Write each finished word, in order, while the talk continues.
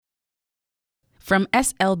From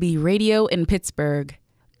SLB Radio in Pittsburgh,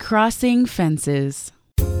 Crossing Fences.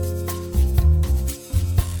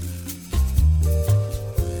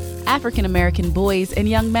 African American boys and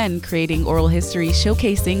young men creating oral history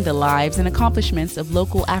showcasing the lives and accomplishments of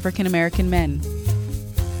local African American men.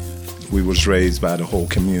 We was raised by the whole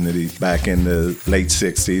community back in the late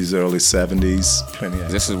 60s, early 70s.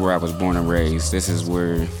 This is where I was born and raised. This is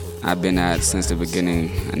where I've been at since the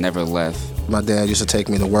beginning. I never left. My dad used to take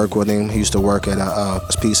me to work with him. He used to work at a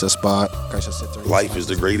pizza spot. Life is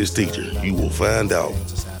the greatest teacher. You will find out.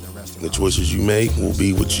 The choices you make will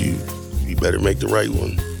be what you better make the right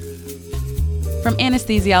one. From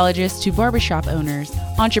anesthesiologists to barbershop owners,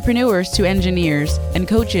 entrepreneurs to engineers, and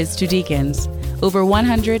coaches to deacons, over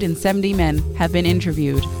 170 men have been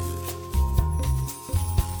interviewed.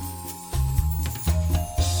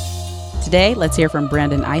 Today, let's hear from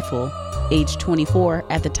Brandon Eiffel, age 24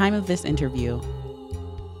 at the time of this interview.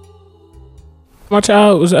 My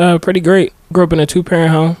childhood was pretty great. Grew up in a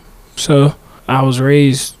two-parent home, so I was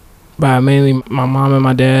raised by mainly my mom and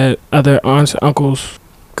my dad, other aunts, uncles,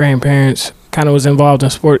 grandparents. Kind of was involved in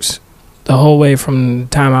sports the whole way from the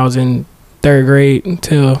time I was in third grade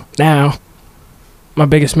until now. My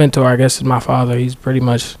biggest mentor, I guess, is my father. He's pretty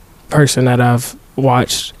much the person that I've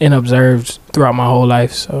watched and observed throughout my whole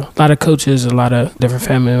life. So a lot of coaches, a lot of different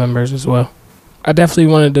family members as well. I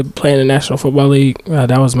definitely wanted to play in the National Football League.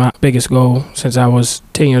 That was my biggest goal since I was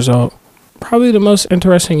 10 years old. Probably the most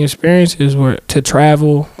interesting experiences were to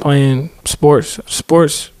travel, playing sports.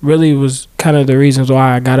 Sports really was kind of the reasons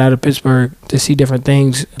why I got out of Pittsburgh, to see different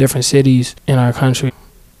things, different cities in our country.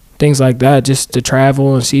 Things like that, just to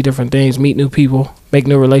travel and see different things, meet new people, make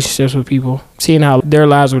new relationships with people, seeing how their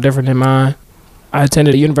lives were different than mine. I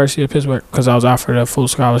attended the University of Pittsburgh because I was offered a full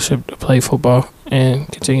scholarship to play football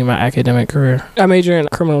and continue my academic career. I majored in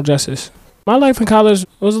criminal justice. My life in college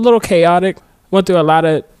was a little chaotic. Went through a lot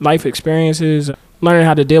of life experiences, learning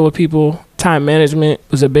how to deal with people. Time management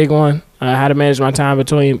was a big one. How to manage my time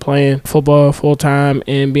between playing football full-time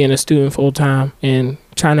and being a student full-time, and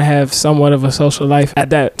trying to have somewhat of a social life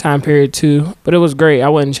at that time period too. But it was great. I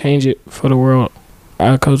wouldn't change it for the world.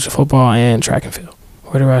 I coach football and track and field.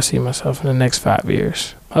 Where do I see myself in the next 5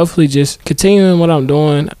 years? Hopefully just continuing what I'm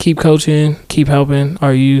doing, keep coaching, keep helping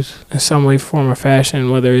our youth in some way, form, or fashion,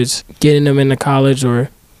 whether it's getting them into college or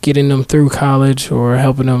getting them through college or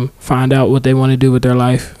helping them find out what they want to do with their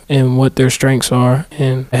life and what their strengths are,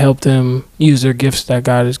 and help them use their gifts that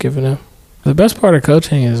God has given them. The best part of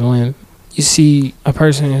coaching is when you see a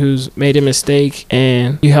person who's made a mistake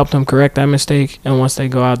and you help them correct that mistake, and once they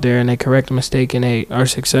go out there and they correct the mistake and they are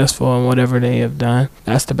successful in whatever they have done,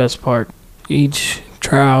 that's the best part. Each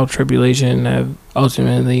trial, tribulation have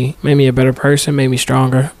ultimately made me a better person, made me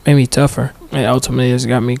stronger, made me tougher. It ultimately has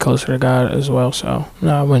got me closer to God as well, so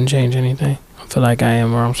no, I wouldn't change anything. I feel like I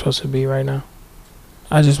am where I'm supposed to be right now.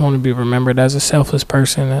 I just want to be remembered as a selfless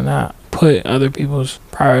person and not put other people's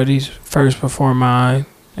priorities first before mine,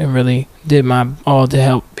 and really did my all to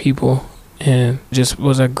help people, and just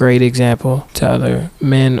was a great example to other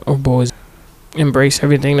men or boys. Embrace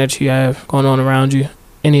everything that you have going on around you.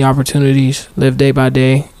 Any opportunities, live day by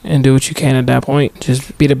day and do what you can at that point.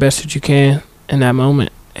 Just be the best that you can in that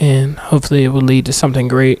moment, and hopefully it will lead to something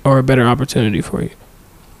great or a better opportunity for you.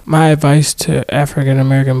 My advice to African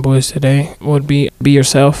American boys today would be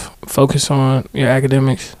yourself, focus on your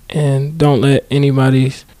academics, and don't let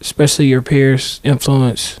anybody, especially your peers,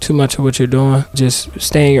 influence too much of what you're doing. Just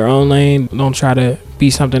stay in your own lane. Don't try to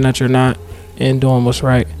be something that you're not, and doing what's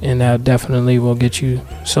right, and that definitely will get you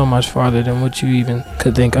so much farther than what you even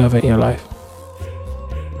could think of in your life.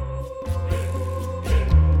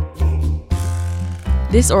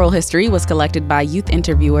 This oral history was collected by youth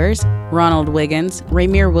interviewers Ronald Wiggins,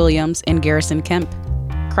 Ramir Williams, and Garrison Kemp.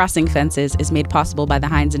 Crossing Fences is made possible by the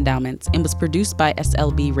Heinz Endowments and was produced by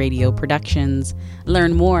SLB Radio Productions.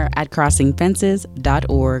 Learn more at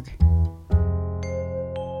crossingfences.org.